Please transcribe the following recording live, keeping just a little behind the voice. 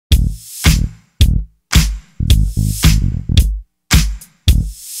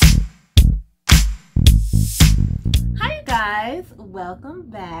guys, welcome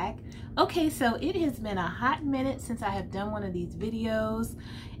back. Okay, so it has been a hot minute since I have done one of these videos,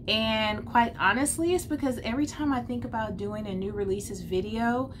 and quite honestly it's because every time I think about doing a new releases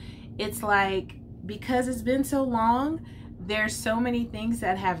video, it's like, because it's been so long, there's so many things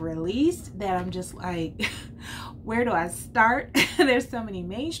that have released that I'm just like where do I start? There's so many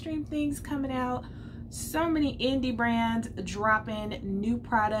mainstream things coming out, so many indie brands dropping new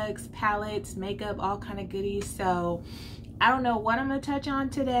products, palettes, makeup, all kind of goodies. So I don't know what I'm gonna touch on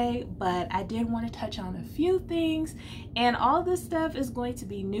today, but I did want to touch on a few things, and all this stuff is going to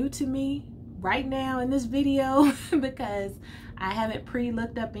be new to me right now in this video because I haven't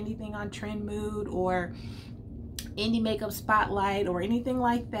pre-looked up anything on Trendmood or Indie Makeup Spotlight or anything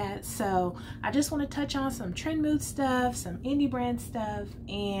like that. So I just want to touch on some Trendmood stuff, some indie brand stuff,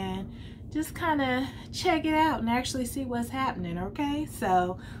 and just kind of check it out and actually see what's happening. Okay,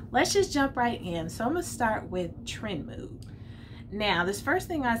 so let's just jump right in. So I'm gonna start with Trendmood. Now this first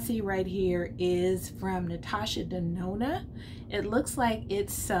thing I see right here is from Natasha Denona. It looks like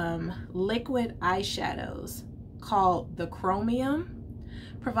it's some liquid eyeshadows called the Chromium.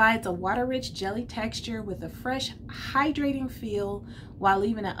 Provides a water-rich jelly texture with a fresh, hydrating feel while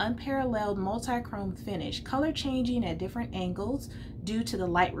leaving an unparalleled multi-chrome finish, color changing at different angles due to the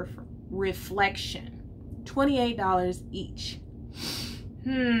light reflection. $28 each.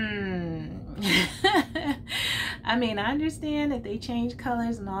 I mean, I understand that they change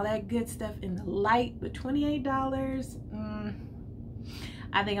colors and all that good stuff in the light, but $28,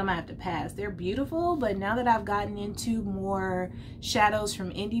 I think I'm gonna have to pass. They're beautiful, but now that I've gotten into more shadows from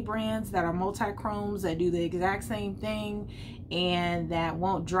indie brands that are multi-chromes that do the exact same thing and that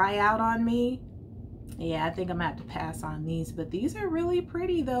won't dry out on me, yeah, I think I'm gonna have to pass on these. But these are really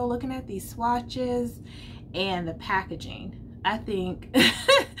pretty though, looking at these swatches and the packaging. I think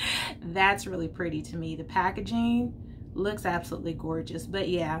that's really pretty to me. The packaging looks absolutely gorgeous. But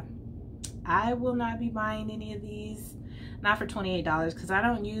yeah, I will not be buying any of these. Not for $28 because I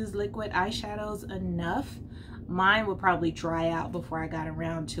don't use liquid eyeshadows enough. Mine would probably dry out before I got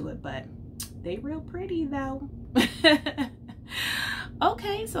around to it, but they real pretty though.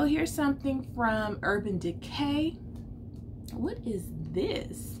 Okay, so here's something from Urban Decay. What is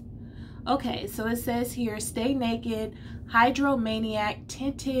this? Okay, so it says here, Stay Naked Hydromaniac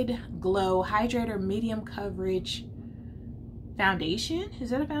Tinted Glow Hydrator Medium Coverage Foundation. Is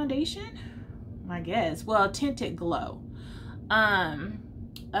that a foundation? I guess. Well, Tinted Glow.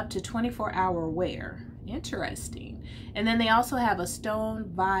 Up to 24-hour wear. Interesting. And then they also have a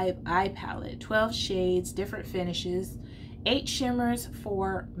Stone Vibe eye palette, 12 shades, different finishes, 8 shimmers,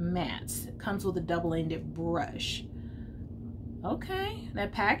 4 mattes. It comes with a double-ended brush. Okay,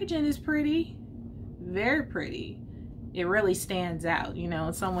 that packaging is pretty, very pretty. It really stands out, you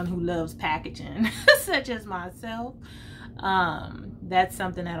know, someone who loves packaging such as myself. That's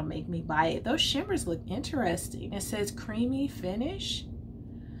something that'll make me buy it. Those shimmers look interesting. It says creamy finish.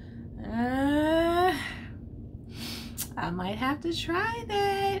 I might have to try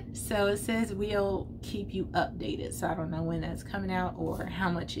that. So it says we'll keep you updated. So I don't know when that's coming out or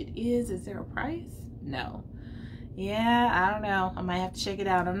how much it is. Is there a price? No. Yeah, I don't know. I might have to check it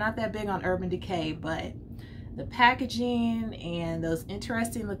out. I'm not that big on Urban Decay, but the packaging and those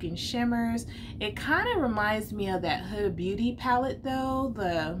interesting looking shimmers, it kind of reminds me of that Huda Beauty palette though.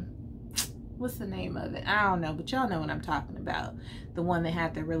 What's the name of it? I don't know, but y'all know what I'm talking about. The one that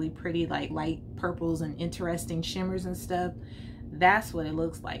had the really pretty like light purples and interesting shimmers and stuff. That's what it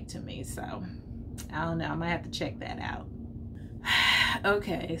looks like to me. So I don't know, I might have to check that out.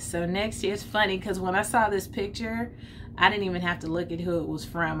 Okay, so next, it's funny because when I saw this picture, I didn't even have to look at who it was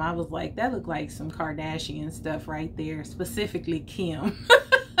from. I was like, that looked like some Kardashian stuff right there, specifically Kim.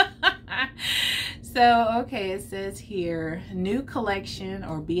 So, okay, it says here, new collection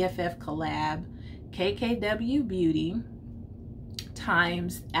or BFF collab, KKW Beauty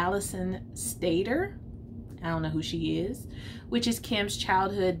times Allison Stater. I don't know who she is, which is Kim's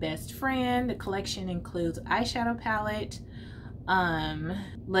childhood best friend. The collection includes eyeshadow palette,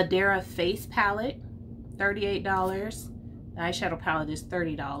 Ladera face palette, $38. The eyeshadow palette is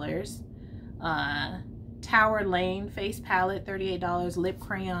 $30. Tower Lane face palette, $38. Lip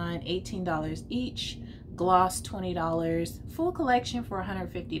crayon, $18 each. Gloss, $20. Full collection for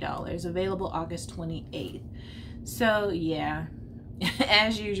 $150. Available August 28th. So yeah,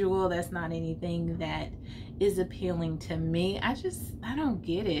 as usual, that's not anything that is appealing to me. I don't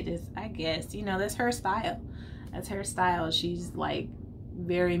get it. I guess, you know, that's her style. That's her style. She's like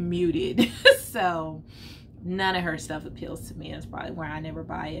very muted. So none of her stuff appeals to me. That's probably why I never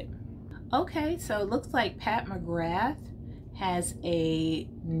buy it. Okay, so it looks like Pat McGrath has a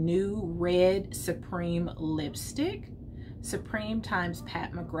new red Supreme lipstick. Supreme x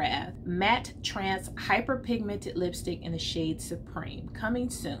Pat McGrath Matte Trance Hyperpigmented Lipstick in the shade Supreme. Coming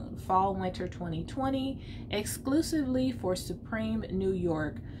soon, fall winter 2020, exclusively for Supreme New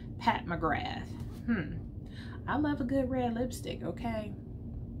York, Pat McGrath. I love a good red lipstick, okay?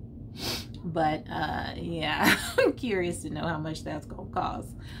 But yeah, I'm curious to know how much that's gonna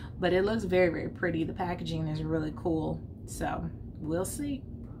cost. But it looks very, very pretty. The packaging is really cool, so we'll see.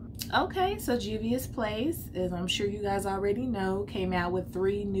 Okay, so Juvia's Place, as I'm sure you guys already know, came out with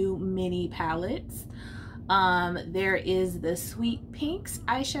 3 new mini palettes. There is the Sweet Pinks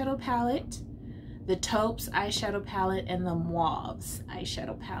eyeshadow palette, the Taupes eyeshadow palette, and the Mauves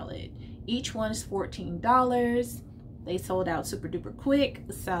eyeshadow palette. Each one is $14. They sold out super duper quick,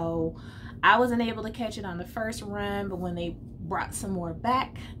 so I wasn't able to catch it on the first run, but when they brought some more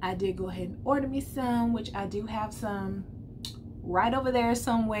back, I did go ahead and order me some, which I do have some right over there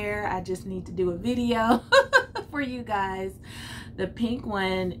somewhere. I just need to do a video for you guys. The pink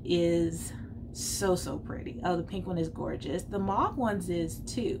one is so pretty. Oh, the pink one is gorgeous. The mauve ones is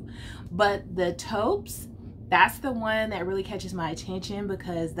too, but the Taupes, that's the one that really catches my attention,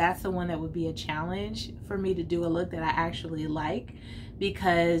 because that's the one that would be a challenge for me to do a look that I actually like,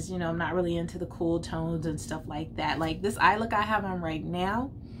 because, you know, I'm not really into the cool tones and stuff like that. Like this eye look I have on right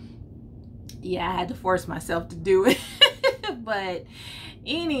now, yeah, I had to force myself to do it. But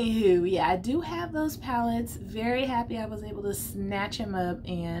anywho, yeah, I do have those palettes. Very happy I was able to snatch them up,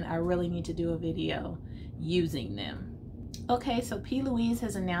 and I really need to do a video using them. Okay, so P. Louise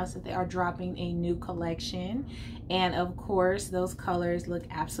has announced that they are dropping a new collection, and of course those colors look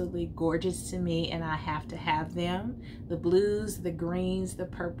absolutely gorgeous to me, and I have to have them. The blues, the greens, the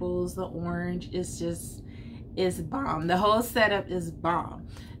purples, the orange, it's bomb. The whole setup is bomb.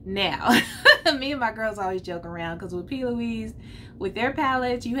 Now, me and my girls always joke around, because with P. Louise, with their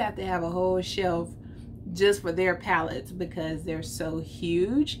palettes, you have to have a whole shelf just for their palettes, because they're so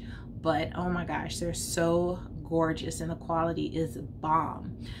huge. But oh my gosh, they're so gorgeous, and the quality is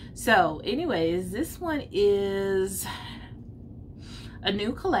bomb. So anyways, this one is a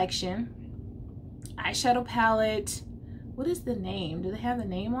new collection eyeshadow palette. What is the name? Do they have the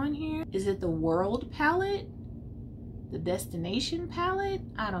name on here? Is it the World palette? The Destination palette?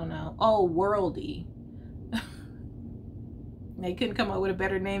 I don't know. Oh, Worldy. They couldn't come up with a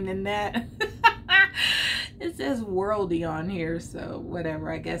better name than that. It says Worldy on here, so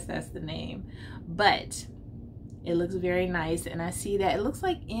whatever, I guess that's the name. But it looks very nice, and I see that it looks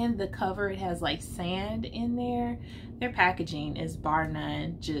like in the cover it has like sand in there. Their packaging is bar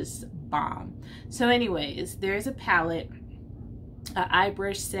none just bomb. So anyways, there's a palette, an eye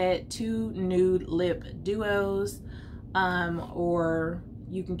brush set, 2 nude lip duos, or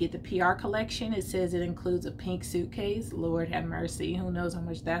you can get the PR collection. It says it includes a pink suitcase. Lord have mercy, who knows how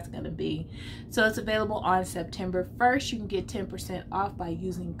much that's gonna be. So it's available on September 1st. You can get 10% off by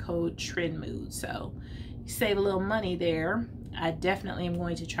using code Trendmood, so you save a little money there. I definitely am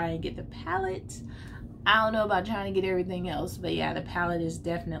going to try and get the palette. I don't know about trying to get everything else, but yeah, the palette is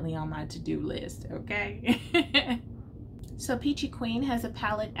definitely on my to-do list, okay? So Peachy Queen has a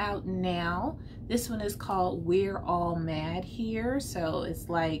palette out now. This one is called We're All Mad Here. So it's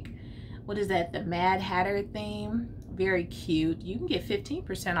like, what is that, the Mad Hatter theme? Very cute. You can get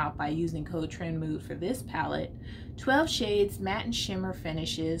 15% off by using code Trendmood for this palette. 12 shades, matte and shimmer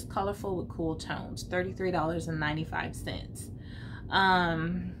finishes, colorful with cool tones,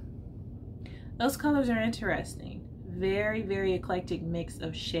 $33.95. Those colors are interesting. Very, very eclectic mix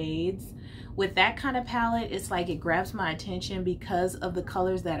of shades. With that kind of palette, it's like it grabs my attention because of the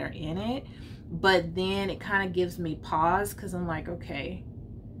colors that are in it, but then it kind of gives me pause, because I'm like, okay,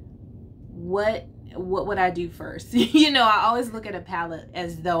 what would I do first? You know, I always look at a palette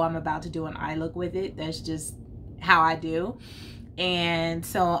as though I'm about to do an eye look with it. That's just how I do. And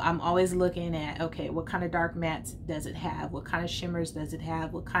so I'm always looking at, okay, what kind of dark mattes does it have? What kind of shimmers does it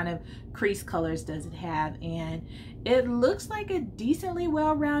have? What kind of crease colors does it have? And it looks like a decently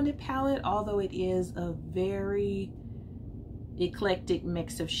well-rounded palette, although it is a very eclectic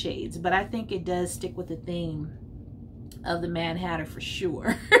mix of shades. But I think it does stick with the theme of the Mad Hatter for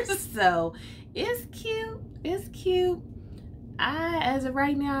sure. So it's cute. It's cute. As of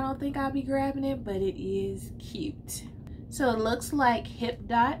right now, I don't think I'll be grabbing it, but it is cute. So it looks like Hip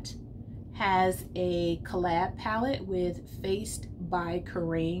Dot has a collab palette with Faced by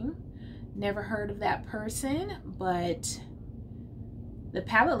Kareem. Never heard of that person, but the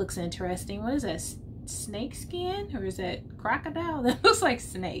palette looks interesting. What is that? Snake skin? Or is that crocodile? That looks like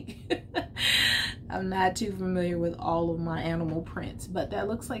snake. I'm not too familiar with all of my animal prints, but that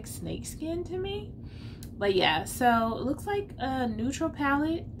looks like snake skin to me. But yeah, so it looks like a neutral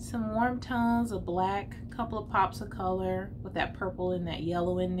palette, some warm tones, a black, couple of pops of color with that purple and that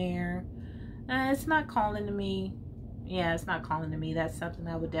yellow in there. It's not calling to me. Yeah, it's not calling to me. That's something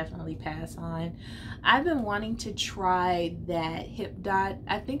I would definitely pass on. I've been wanting to try that Hip Dot,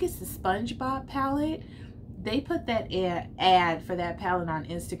 I think it's the SpongeBob palette. They put that ad for that palette on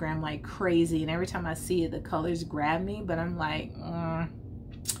Instagram like crazy, and every time I see it, the colors grab me, but I'm like,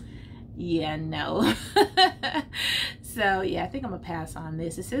 yeah, no. So yeah, I think I'm gonna pass on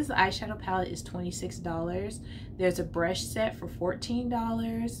this. It says the eyeshadow palette is $26. There's a brush set for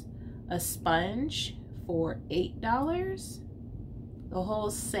 $14, a sponge for $8, the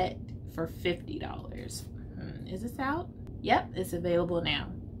whole set for $50. Is this out? Yep, it's available now.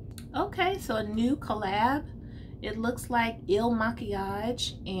 Okay, so a new collab. It looks like Il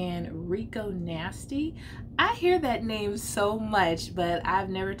Makiage and Rico Nasty. I hear that name so much, but I've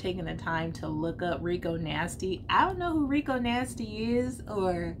never taken the time to look up Rico Nasty. I don't know who Rico Nasty is,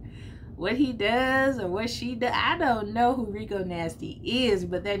 or what he does, or what she does. I don't know who Rico Nasty is,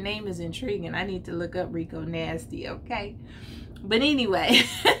 but that name is intriguing. I need to look up Rico Nasty, okay? But anyway,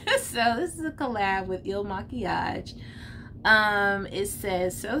 so this is a collab with Il Makiage. It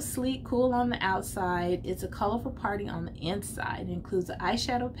says, so sleek, cool on the outside. It's a colorful party on the inside. It includes an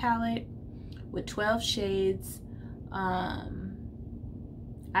eyeshadow palette with 12 shades, eyeshadow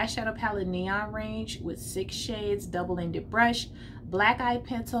palette neon range with 6 shades, double-ended brush, black eye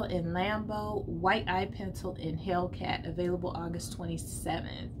pencil in Lambo, white eye pencil in Hellcat, available August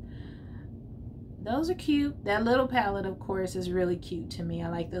 27th. Those are cute. That little palette, of course, is really cute to me. I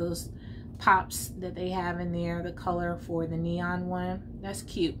like those pops that they have in there, the color for the neon one. That's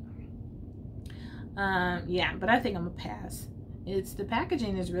cute. Yeah, but I think I'm gonna pass. The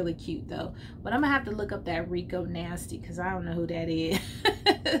packaging is really cute though, but I'm gonna have to look up that Rico Nasty because I don't know who that is.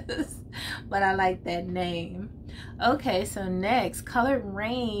 But I like that name. Okay, so next, Color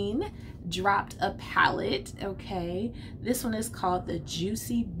Rain dropped a palette. Okay, this one is called the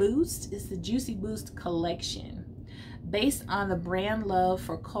Juicy Boost. It's the Juicy Boost collection, based on the brand love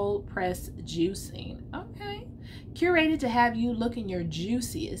for cold press juicing. Okay, curated to have you looking your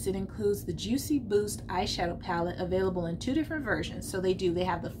juiciest. It includes the Juicy Boost eyeshadow palette, available in 2 different versions. So they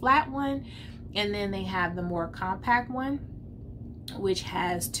have the flat one, and then they have the more compact one, which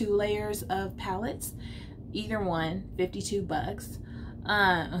has 2 layers of palettes. Either one, $52.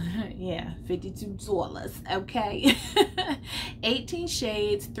 Yeah, $52. Okay. 18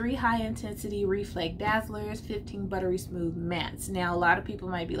 shades, 3 high intensity reflect dazzlers, 15 buttery smooth mattes. Now a lot of people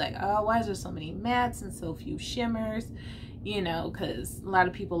might be like, oh, why is there so many mattes and so few shimmers? You know, because a lot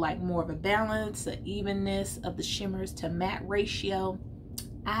of people like more of a balance, an evenness of the shimmers to matte ratio.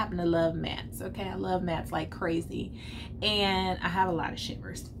 I happen to love mattes. Okay, I love mattes like crazy, and I have a lot of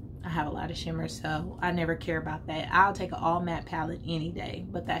shimmers. So I never care about that. I'll take an all matte palette any day,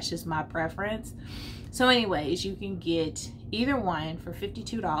 but that's just my preference. So anyways, you can get either one for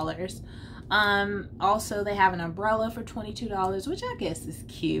 $52. Also, they have an umbrella for $22, which I guess is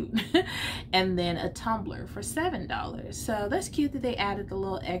cute. And then a tumbler for $7. So that's cute that they added the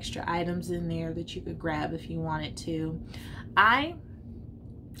little extra items in there that you could grab if you wanted to.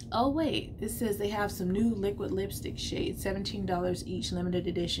 Oh wait, it says they have some new liquid lipstick shades, $17 each, limited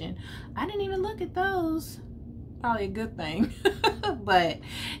edition. I didn't even look at those. Probably a good thing. But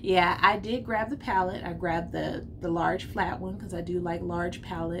yeah, I did grab the palette. I grabbed the large flat one because I do like large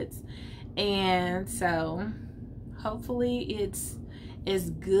palettes. And so hopefully it's as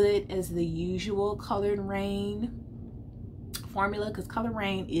good as the usual Colored Rain formula, because Color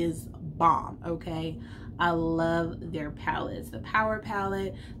Rain is bomb. Okay, I love their palettes. The Power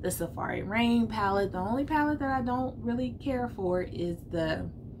palette, the Safari Rain palette. The only palette that I don't really care for is the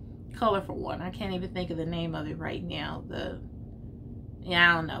Kolorful one. I can't even think of the name of it right now. I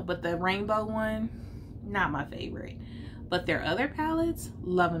don't know, but the rainbow one, not my favorite. But their other palettes,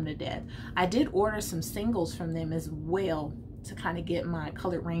 love them to death. I did order some singles from them as well to kind of get my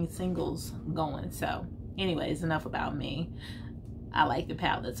Colored Rain singles going. So anyways, enough about me. I like the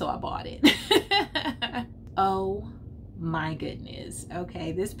palette, so I bought it. Oh my goodness.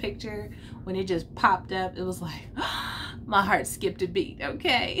 Okay, this picture, when it just popped up, it was like, my heart skipped a beat.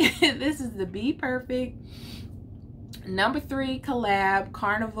 Okay, this is the Be Perfect #3 collab,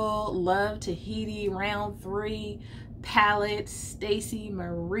 Carnival Love Tahiti round 3 palette, Stacey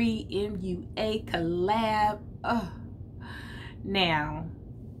Marie MUA collab. Oh, now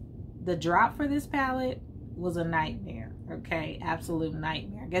the drop for this palette was a nightmare. Okay, absolute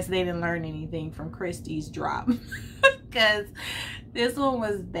nightmare. I guess they didn't learn anything from Christie's drop, because this one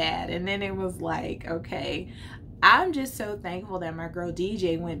was bad. And then it was like, okay, I'm just so thankful that my girl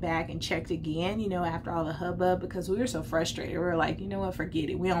DJ went back and checked again, you know, after all the hubbub, because we were so frustrated. We were like, you know what, forget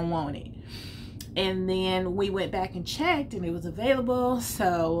it. We don't want it. And then we went back and checked and it was available.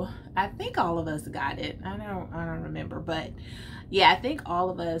 So I think all of us got it. I don't remember, but yeah, I think all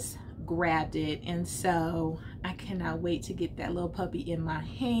of us grabbed it. And so I cannot wait to get that little puppy in my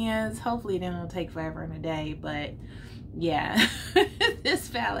hands. Hopefully it don't take forever and a day, but yeah. This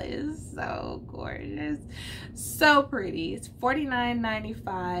palette is so gorgeous, so pretty. It's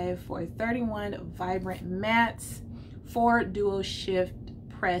 $49.95 for 31 vibrant mattes, 4 dual shift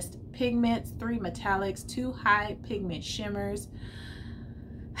pressed pigments, 3 metallics, 2 high pigment shimmers.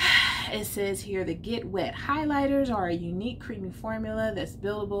 It says here the Get Wet highlighters are a unique creamy formula that's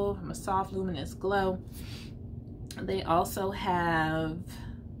buildable from a soft luminous glow. They also have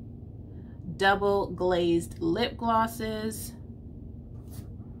double glazed lip glosses.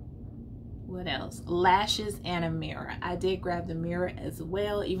 What else? Lashes and a mirror. I did grab the mirror as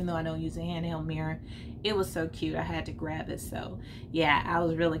well, even though I don't use a handheld mirror. It was so cute, I had to grab it. So yeah, I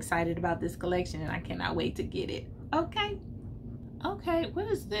was real excited about this collection and I cannot wait to get it. Okay, what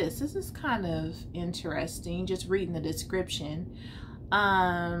is this? This is kind of interesting, just reading the description.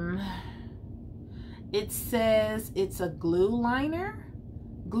 It says it's a glue liner.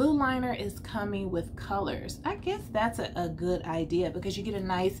 Glue liner is coming with colors. I guess that's a good idea, because you get a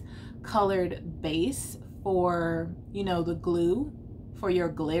nice colored base for, you know, the glue for your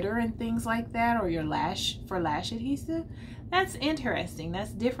glitter and things like that, or your lash adhesive. That's interesting.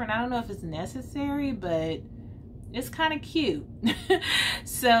 That's different. I don't know if it's necessary, but it's kind of cute.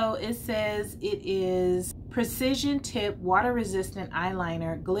 So it says it is precision tip water resistant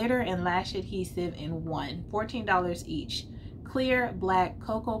eyeliner, glitter and lash adhesive in one. $14 each. Clear, black,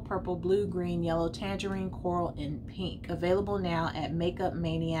 cocoa, purple, blue, green, yellow, tangerine, coral, and pink. Available now at Makeup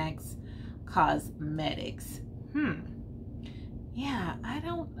Maniacs Cosmetics. Yeah, I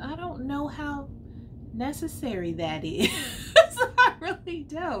don't know how necessary that is. I really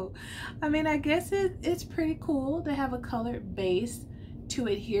don't. I mean, I guess it's pretty cool to have a colored base to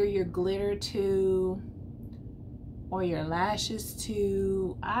adhere your glitter to, or your lashes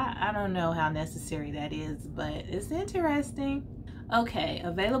to. I don't know how necessary that is, but it's interesting. Okay,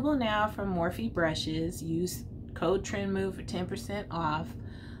 available now from Morphe brushes. Use code Trendmood for 10% off.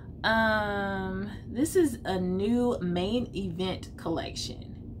 This is a new main event collection.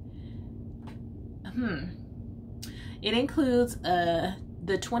 It includes the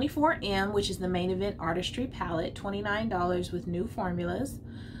 24M, which is the main event artistry palette, $29 with new formulas.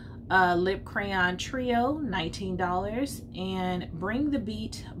 Lip crayon trio, $19, and Bring the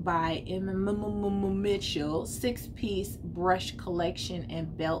Beat by Mitchell 6-piece brush collection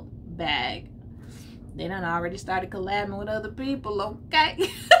and belt bag. They done already started collabing with other people,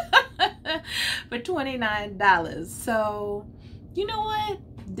 okay? For $29. So you know what,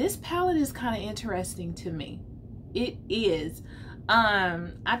 this palette is kind of interesting to me. It is.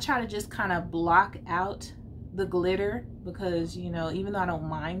 I try to just kind of block out the glitter, because, you know, even though I don't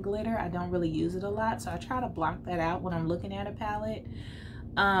mind glitter, I don't really use it a lot, so I try to block that out when I'm looking at a palette.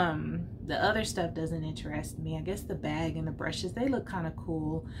 The other stuff doesn't interest me. I guess the bag and the brushes, they look kind of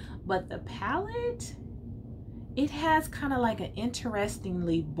cool, but the palette, it has kind of like an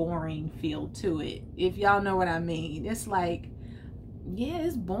interestingly boring feel to it, if y'all know what I mean. It's like, yeah,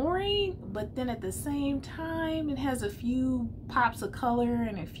 it's boring, but then at the same time, it has a few pops of color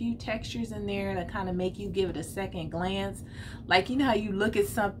and a few textures in there that kind of make you give it a second glance. Like, you know how you look at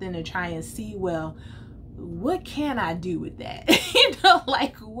something and try and see, well, what can I do with that? You know,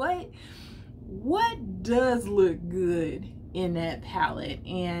 like what does look good in that palette?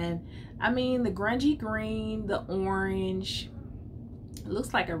 And I mean, the grungy green, the orange, it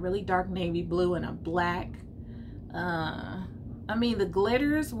looks like a really dark navy blue and a black. I mean, the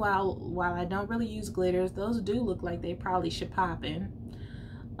glitters, while I don't really use glitters, those do look like they probably should pop in.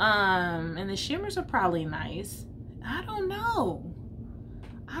 And the shimmers are probably nice. I don't know,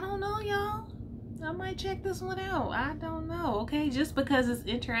 y'all. I might check this one out. I don't know, okay? Just because it's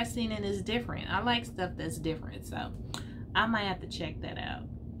interesting and it's different. I like stuff that's different, so I might have to check that out,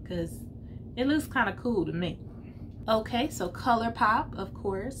 because it looks kind of cool to me. Okay, so ColourPop, of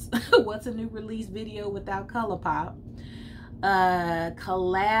course. What's a new release video without ColourPop?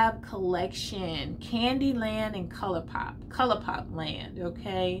 Collab collection, Candyland and ColourPop land,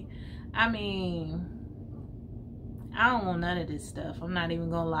 okay? I mean, I don't want none of this stuff. I'm not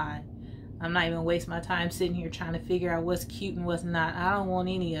even gonna lie. I'm not even waste my time sitting here trying to figure out what's cute and what's not. I don't want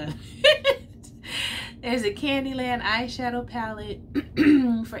any of it. There's a Candyland eyeshadow palette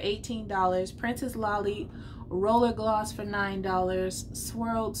for $18, Princess Lolly roller gloss for $9,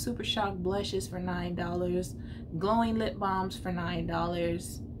 swirled super shock blushes for $9, glowing lip balms for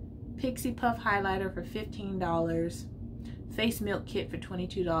 $9, Pixie Puff highlighter for $15, face milk kit for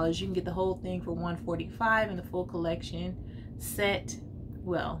 $22. You can get the whole thing for $145 and the full collection set,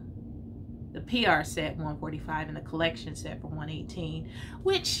 well, the PR set $145 and the collection set for $118,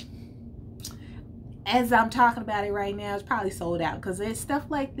 which, as I'm talking about it right now, it's probably sold out, because it's stuff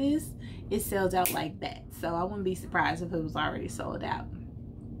like this, it sells out like that. So I wouldn't be surprised if it was already sold out.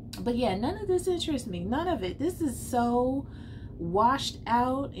 But yeah, none of this interests me. None of it. This is so washed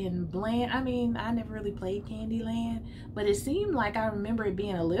out and bland. I mean, I never really played Candyland, but it seemed like I remember it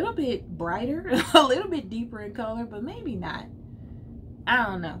being a little bit brighter, a little bit deeper in color, but maybe not. I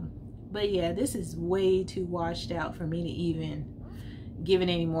don't know. But yeah, this is way too washed out for me to even give it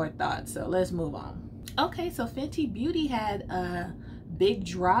any more thought. So let's move on. Okay, so Fenty Beauty had a big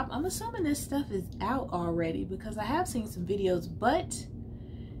drop. I'm assuming this stuff is out already, because I have seen some videos, but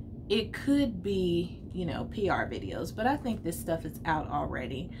it could be, you know, PR videos, but I think this stuff is out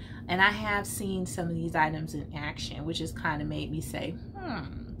already. And I have seen some of these items in action, which has kind of made me say,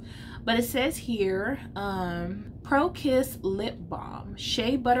 But it says here, Pro Kiss Lip Balm,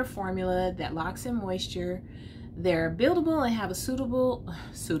 shea butter formula that locks in moisture. They're buildable and have a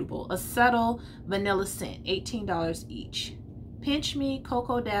a subtle vanilla scent, $18 each. Pinch Me,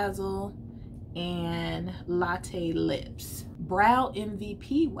 Cocoa Dazzle, and Latte Lips. Brow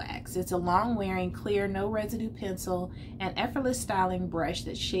MVP Wax. It's a long-wearing, clear, no residue pencil and effortless styling brush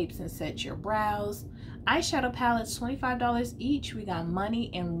that shapes and sets your brows. Eyeshadow palettes, $25 each. We got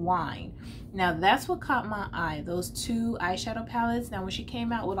Money and Wine. Now that's what caught my eye, those two eyeshadow palettes. Now when she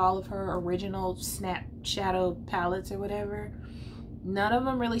came out with all of her original snap shadow palettes or whatever, none of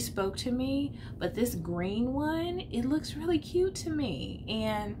them really spoke to me, but this green one, it looks really cute to me,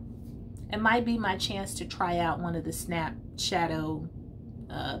 and it might be my chance to try out one of the snap shadow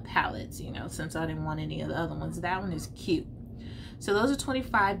palettes, you know, since I didn't want any of the other ones. That one is cute. So those are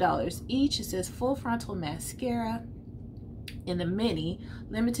 $25 each. It says full frontal mascara in the mini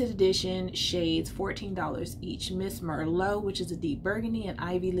limited edition shades, $14 each. Miss Merlot, which is a deep burgundy, and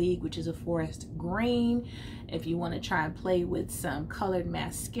Ivy League, which is a forest green. If you want to try and play with some colored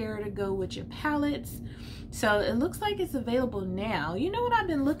mascara to go with your palettes. So it looks like it's available now. You know what I've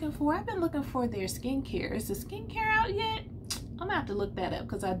been looking for? I've been looking for their skincare. Is the skincare out yet? I'm gonna have to look that up,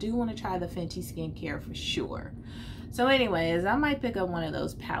 because I do want to try the Fenty skincare for sure. So anyways, I might pick up one of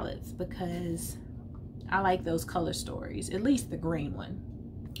those palettes because I like those color stories, at least the green one.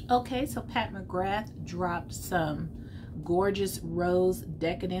 Okay, so Pat McGrath dropped some gorgeous Rose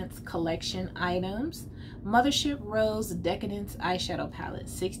Decadence collection items. Mothership Rose Decadence eyeshadow palette,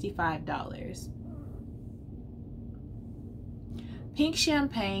 $65. Pink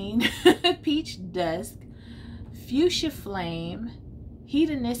Champagne, Peach Dusk, Fuchsia Flame,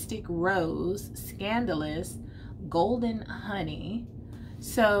 Hedonistic Rose, Scandalous, Golden Honey.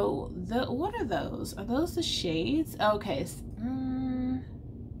 So what are those? Are those the shades? Okay.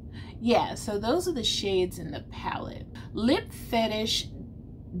 Yeah, so those are the shades in the palette. Lip Fetish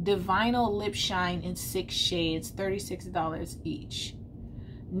Divinal Lip Shine in 6 shades, $36 each.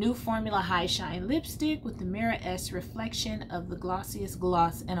 New Formula High Shine Lipstick with the Mirror S reflection of the glossiest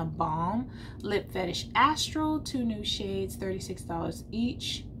gloss and a balm. Lip Fetish Astral, 2 new shades, $36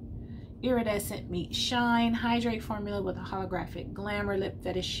 each. Iridescent Meet Shine Hydrate Formula with a holographic glamour lip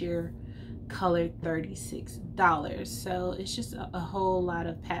fetish sheer color, $36. So it's just a whole lot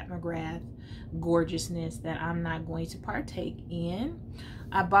of Pat McGrath gorgeousness that I'm not going to partake in.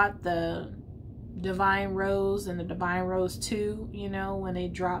 I bought the Divine Rose and the Divine Rose 2, you know, when they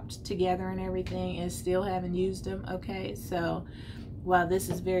dropped together and everything, and still haven't used them. Okay, so while this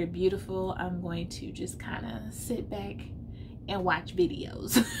is very beautiful, I'm going to just kind of sit back and watch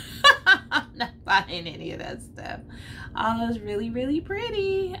videos. I'm not buying any of that stuff. All those really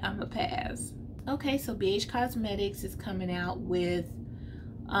pretty. I'm a pass. Okay, so BH Cosmetics is coming out with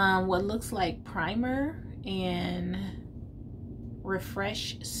what looks like primer and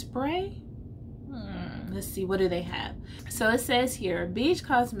refresh spray. Let's see, what do they have? So it says here, BH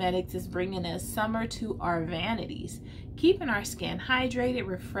Cosmetics is bringing us summer to our vanities, keeping our skin hydrated,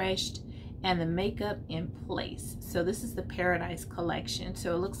 refreshed, and the makeup in place. So this is the Paradise collection.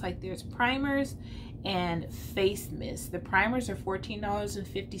 So it looks like there's primers and face mists. The primers are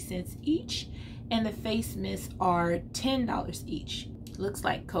 $14.50 each, and the face mists are $10 each. Looks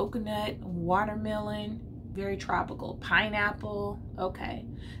like coconut, watermelon, very tropical, pineapple. Okay,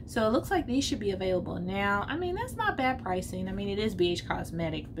 so it looks like these should be available now. I mean, that's not bad pricing. I mean, it is BH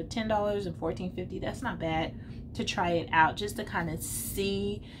Cosmetics, but $10 and $14.50, that's not bad to try it out, just to kind of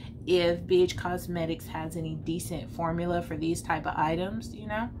see if BH Cosmetics has any decent formula for these type of items, you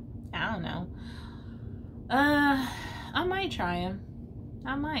know. I don't know. I might try them.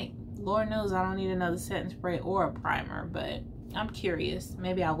 I might. Lord knows I don't need another setting spray or a primer, but I'm curious.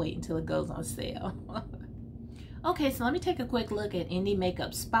 Maybe I'll wait until it goes on sale. Okay, so let me take a quick look at Indie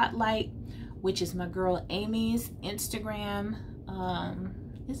Makeup Spotlight, which is my girl Amy's Instagram.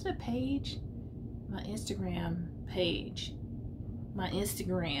 Is it a page? My Instagram page. My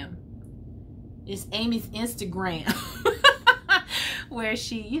Instagram. It's Amy's Instagram. Where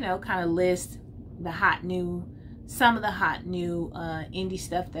she, you know, kind of lists the some of the hot new indie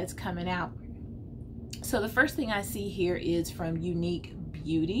stuff that's coming out. So the first thing I see here is from Unique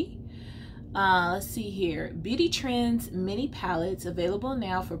Beauty. Let's see here. Beauty Trends mini palettes available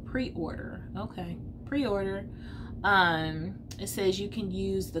now for pre-order. Okay, pre-order. It says you can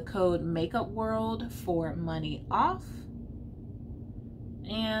use the code MakeupWorld for money off.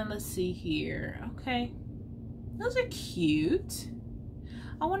 And let's see here. Okay, those are cute.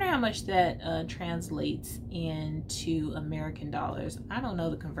 I wonder how much that translates into American dollars. I don't know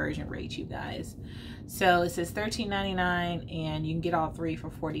the conversion rate, you guys. So it says $13.99 and you can get all three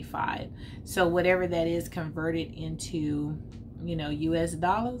for $45. So whatever that is converted into, you know, US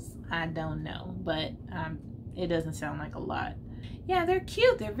dollars, I don't know, but it doesn't sound like a lot. Yeah, they're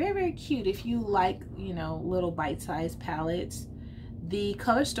cute. They're very, very cute. If you like, you know, little bite-sized palettes. The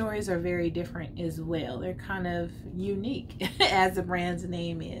color stories are very different as well. They're kind of unique, as the brand's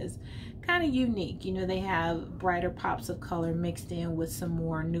name is. Kind of unique. You know, they have brighter pops of color mixed in with some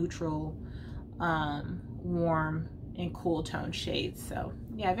more neutral, warm and cool tone shades. So,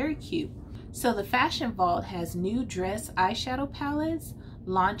 yeah, very cute. So, the Fashion Vault has new dress eyeshadow palettes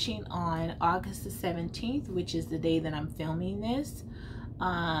launching on August the 17th, which is the day that I'm filming this.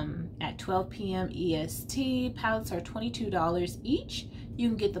 At 12 p.m. EST. Palettes are $22 each. You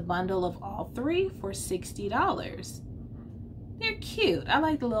can get the bundle of all three for $60. They're cute. I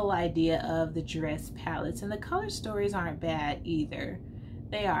like the little idea of the dress palettes, and the color stories aren't bad either.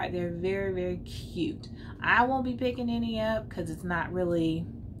 They are. They're very, very cute. I won't be picking any up because it's not really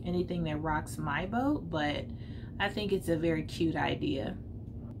anything that rocks my boat, but I think it's a very cute idea.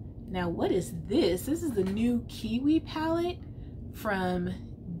 Now, what is this? This is the new Kiwi palette from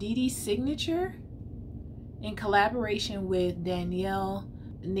Didi Signature in collaboration with Danielle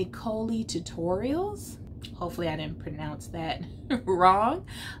Nicoli Tutorials. Hopefully I didn't pronounce that wrong.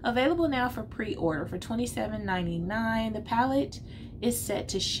 Available now for pre-order for $27.99. The palette is set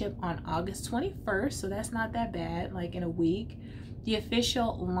to ship on August 21st, so that's not that bad, like in a week. The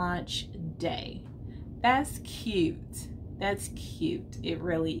official launch day. That's cute. That's cute. It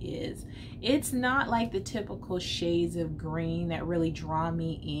really is. It's not like the typical shades of green that really draw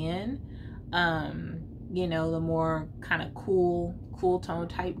me in. You know, the more kind of cool tone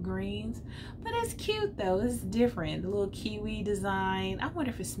type greens. But it's cute though. It's different. The little kiwi design. I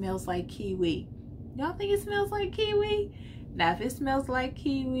wonder if it smells like kiwi. Y'all think it smells like kiwi? Now, if it smells like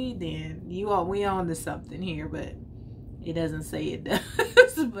kiwi, then we on to something here, but it doesn't say it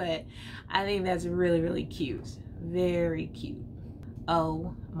does. But I think that's really, really cute. Very cute.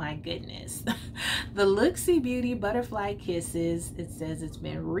 Oh my goodness. The Looksy Beauty Butterfly Kisses. It says it's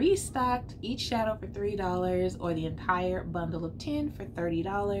been restocked. Each shadow for $3 or the entire bundle of 10 for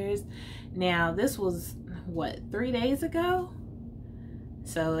 $30. Now this was what, 3 days ago?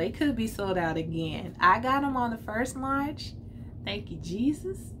 So they could be sold out again. I got them on the first launch. Thank you,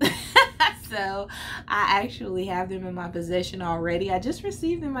 Jesus. So I actually have them in my possession already. I just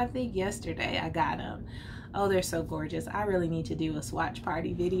received them, I think yesterday. I got them. Oh, they're so gorgeous. I really need to do a swatch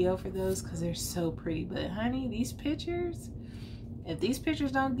party video for those because they're so pretty. But honey, these pictures, if these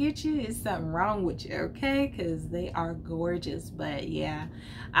pictures don't get you, it's something wrong with you, okay? Because they are gorgeous. But yeah,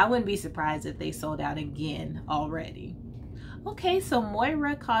 I wouldn't be surprised if they sold out again already. Okay, so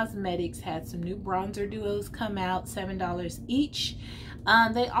Moira Cosmetics had some new bronzer duos come out, $7 each.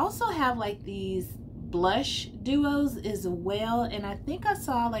 They also have like these blush duos as well, and I think I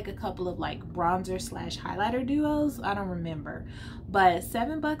saw like a couple of like bronzer / highlighter duos. I don't remember, but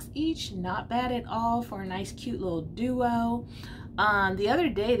 $7 each, not bad at all for a nice cute little duo. The other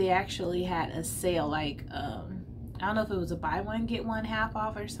day they actually had a sale, like I don't know if it was a buy one get one half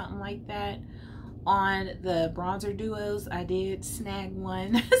off or something like that on the bronzer duos. I did snag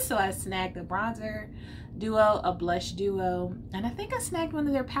one. So I snagged the bronzer duo, a blush duo, and I think I snagged one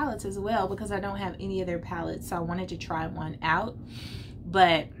of their palettes as well because I don't have any of their palettes, so I wanted to try one out.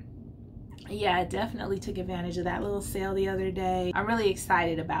 But yeah, I definitely took advantage of that little sale the other day. I'm really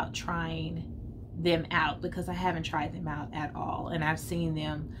excited about trying them out because I haven't tried them out at all, and I've seen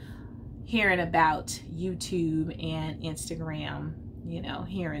them hearing about YouTube and Instagram, you know,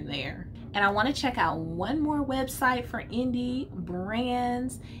 here and there. And I want to check out one more website for indie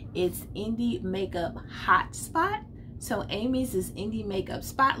brands. It's Indie Makeup Hotspot. So Amy's is Indie Makeup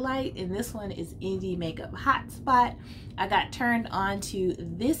Spotlight, and this one is Indie Makeup Hotspot. I got turned on to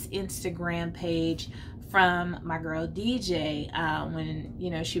this Instagram page from my girl DJ when, you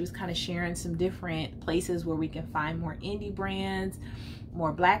know, she was kind of sharing some different places where we can find more indie brands,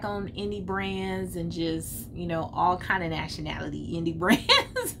 more black owned indie brands, and just, you know, all kind of nationality indie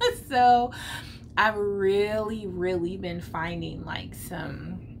brands. So I've really been finding like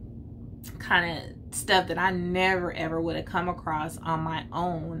some kind of stuff that I never ever would have come across on my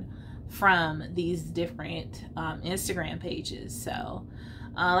own from these different Instagram pages. So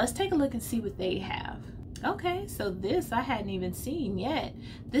let's take a look and see what they have. Okay, so this I hadn't even seen yet.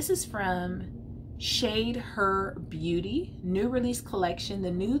 This is from Shade Her Beauty, new release collection, the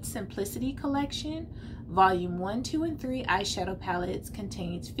Nude Simplicity collection, volume 1, 2, and 3 eyeshadow palettes,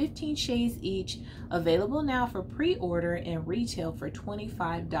 contains 15 shades each, available now for pre-order and retail for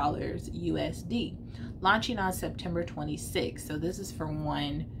 $25 USD, launching on September 26th. So this is for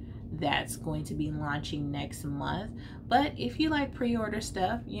one that's going to be launching next month. But if you like pre-order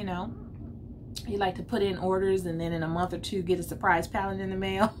stuff, you know, you like to put in orders and then in a month or two get a surprise palette in the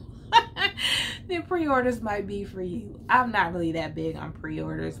mail, then pre-orders might be for you. I'm not really that big on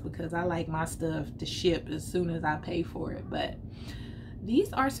pre-orders because I like my stuff to ship as soon as I pay for it. But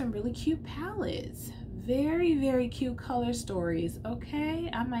these are some really cute palettes. Very cute color stories. Okay,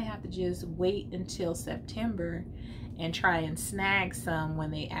 I might have to just wait until September and try and snag some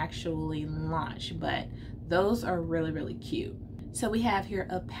when they actually launch. But those are really cute. So we have here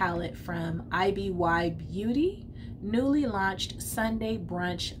a palette from IBY Beauty, newly launched Sunday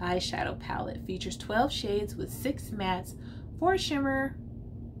Brunch eyeshadow palette. Features 12 shades with 6 mattes, 4 shimmer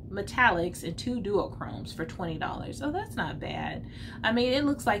metallics, and 2 duochromes for $20. Oh, that's not bad. I mean, it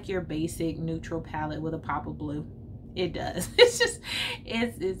looks like your basic neutral palette with a pop of blue. It does. It's just,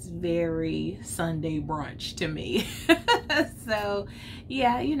 it's very Sunday brunch to me. So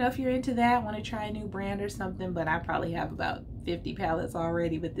yeah, you know, if you're into that, want to try a new brand or something, but I probably have about 50 palettes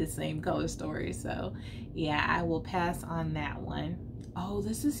already with this same color story. So yeah, I will pass on that one. Oh,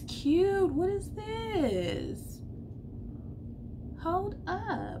 this is cute. What is this? Hold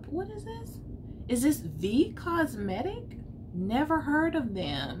up. What is this? Is this V Cosmetic? Never heard of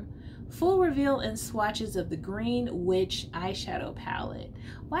them. Full reveal and swatches of the Green Witch eyeshadow palette.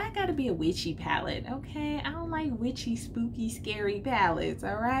 Why I gotta be a witchy palette? Okay, I don't like witchy, spooky, scary palettes,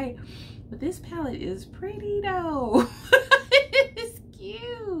 all right? But this palette is pretty though. It's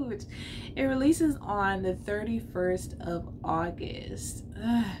cute. It releases on the 31st of August.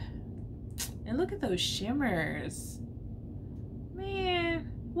 Ugh. And look at those shimmers. Man.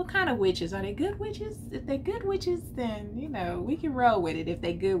 What kind of witches? Are they good witches? If they're good witches, then, you know, we can roll with it if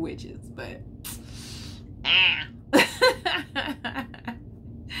they're good witches, but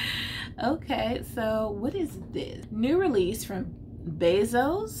Okay, so what is this? New release from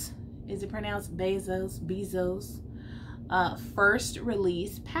Bezos. Is it pronounced Bezos? Bezos. First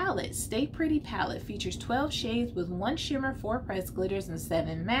release palette. Stay Pretty palette. Features 12 shades with 1 shimmer, 4 pressed glitters, and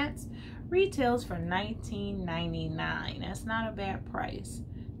 7 mattes. Retails for $19.99. That's not a bad price.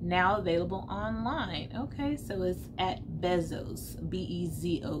 Now available online. Okay, so it's at Bezos,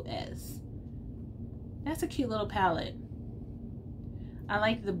 B-E-Z-O-S. That's a cute little palette. I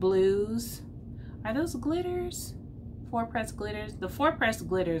like the blues. Are those glitters? 4 pressed glitters. The 4 pressed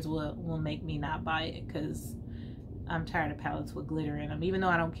glitters will make me not buy it because I'm tired of palettes with glitter in them. Even though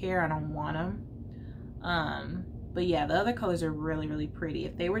I don't care, I don't want them. But yeah, the other colors are really pretty.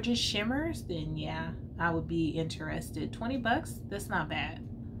 If they were just shimmers, then yeah, I would be interested. 20 bucks? That's not bad.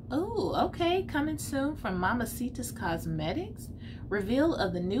 Oh, okay. Coming soon from Mamacita's Cosmetics. Reveal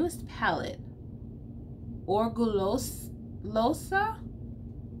of the newest palette, Orgulosa.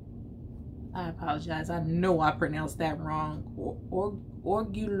 I apologize. I know I pronounced that wrong.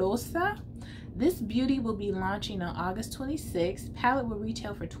 Orgulosa. This beauty will be launching on August 26th. Palette will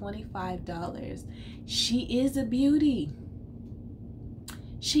retail for $25. She is a beauty.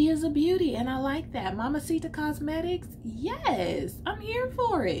 She is a beauty, and I like that. Mamacita Cosmetics, yes, I'm here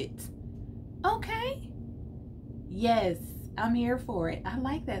for it. Okay, yes, I'm here for it. I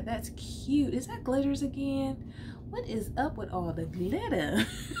like that. That's cute. Is that glitters again? What is up with all the glitter?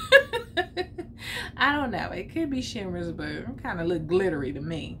 I don't know. It could be shimmers, but it kind of look glittery to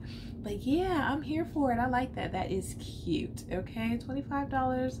me. But yeah, I'm here for it. I like that. That is cute. Okay,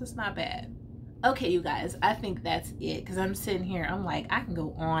 $25. That's not bad. Okay, you guys, I think that's it, because I'm sitting here, I'm like, I can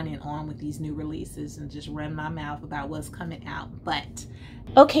go on and on with these new releases and just run my mouth about what's coming out. But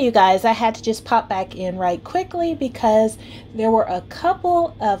okay, you guys, I had to just pop back in right quickly because there were a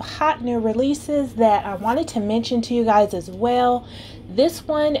couple of hot new releases that I wanted to mention to you guys as well. This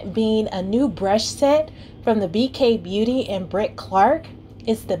one being a new brush set from the BK Beauty and Britt Clark.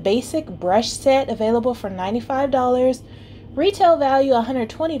 It's the basic brush set, available for $95. Retail value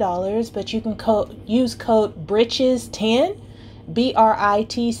 $120, but you can use code BRITCHES10,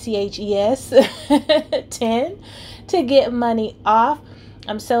 BRITCHES 10, to get money off.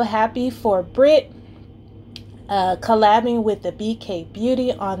 I'm so happy for Britt collabing with the BK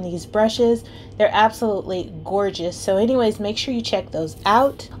Beauty on these brushes. They're absolutely gorgeous. So anyways, make sure you check those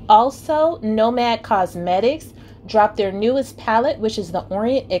out. Also, Nomad Cosmetics dropped their newest palette, which is the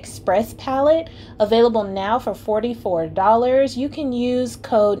Orient Express palette, available now for $44. You can use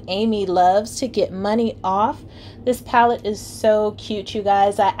code AmyLoves to get money off. This palette is so cute, you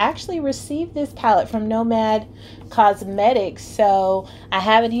guys. I actually received this palette from Nomad Cosmetics, so I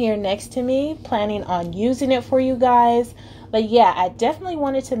have it here next to me, planning on using it for you guys. But yeah, I definitely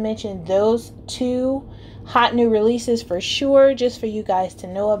wanted to mention those two hot new releases for sure, just for you guys to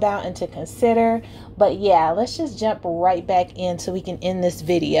know about and to consider. But yeah, let's just jump right back in so we can end this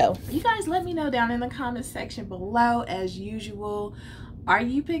video. You guys let me know down in the comment section below, as usual. Are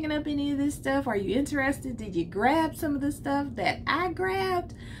you picking up any of this stuff? Are you interested? Did you grab some of the stuff that I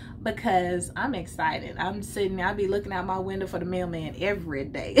grabbed? Because I'm excited. I'll be looking out my window for the mailman every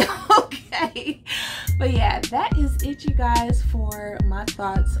day. Okay. But yeah, that is it, you guys, for my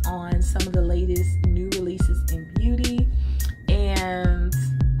thoughts on some of the latest new releases in beauty. And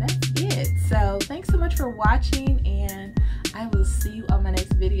that's it. So thanks so much for watching, and I will see you on my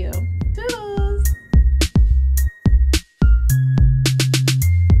next video. Toodles!